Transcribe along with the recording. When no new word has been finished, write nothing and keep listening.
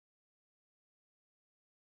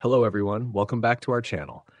Hello everyone, welcome back to our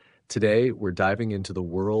channel. Today we're diving into the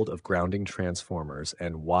world of grounding transformers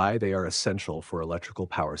and why they are essential for electrical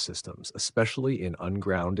power systems, especially in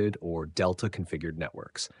ungrounded or delta configured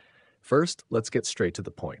networks. First, let's get straight to the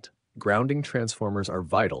point. Grounding transformers are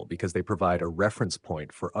vital because they provide a reference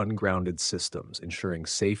point for ungrounded systems, ensuring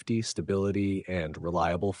safety, stability, and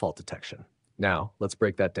reliable fault detection. Now, let's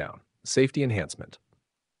break that down. Safety enhancement.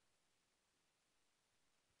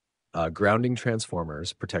 Grounding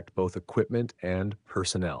transformers protect both equipment and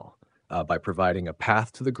personnel. By providing a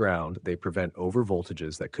path to the ground, they prevent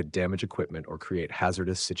overvoltages that could damage equipment or create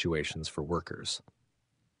hazardous situations for workers.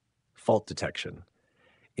 Fault detection.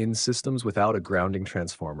 In systems without a grounding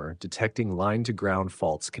transformer, detecting line-to-ground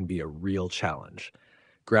faults can be a real challenge.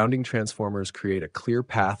 Grounding transformers create a clear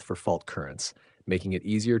path for fault currents, making it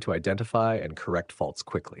easier to identify and correct faults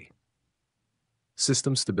quickly.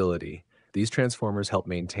 System stability. These transformers help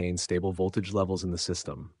maintain stable voltage levels in the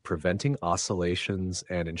system, preventing oscillations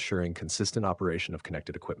and ensuring consistent operation of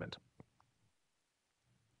connected equipment.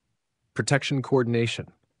 Protection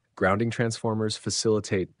coordination. Grounding transformers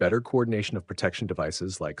facilitate better coordination of protection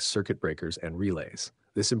devices like circuit breakers and relays.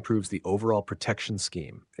 This improves the overall protection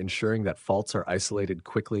scheme, ensuring that faults are isolated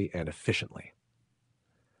quickly and efficiently.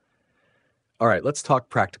 All right, let's talk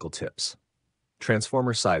practical tips.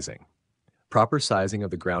 Transformer sizing. Proper sizing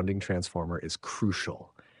of the grounding transformer is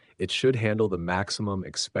crucial. It should handle the maximum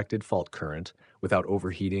expected fault current without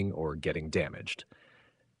overheating or getting damaged.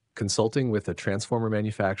 Consulting with a transformer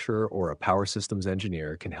manufacturer or a power systems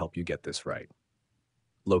engineer can help you get this right.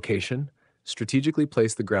 Location. Strategically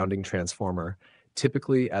place the grounding transformer,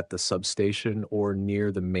 typically at the substation or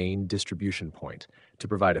near the main distribution point, to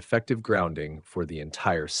provide effective grounding for the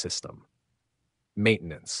entire system.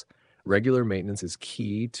 Maintenance. Regular maintenance is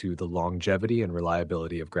key to the longevity and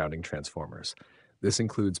reliability of grounding transformers. This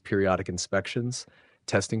includes periodic inspections,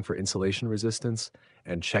 testing for insulation resistance,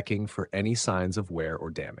 and checking for any signs of wear or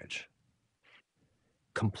damage.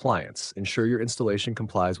 Compliance. Ensure your installation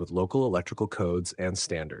complies with local electrical codes and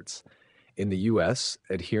standards. In the US,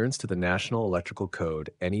 adherence to the National Electrical Code,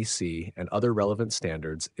 NEC, and other relevant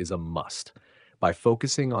standards is a must. By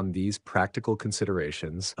focusing on these practical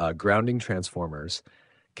considerations, grounding transformers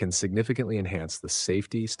can significantly enhance the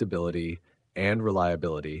safety, stability, and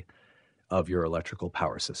reliability of your electrical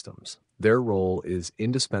power systems. Their role is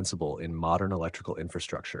indispensable in modern electrical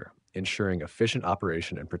infrastructure, ensuring efficient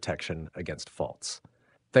operation and protection against faults.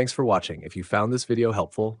 Thanks for watching. If you found this video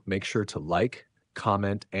helpful, make sure to like,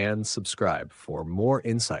 comment, and subscribe for more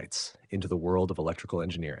insights into the world of electrical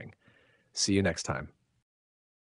engineering. See you next time.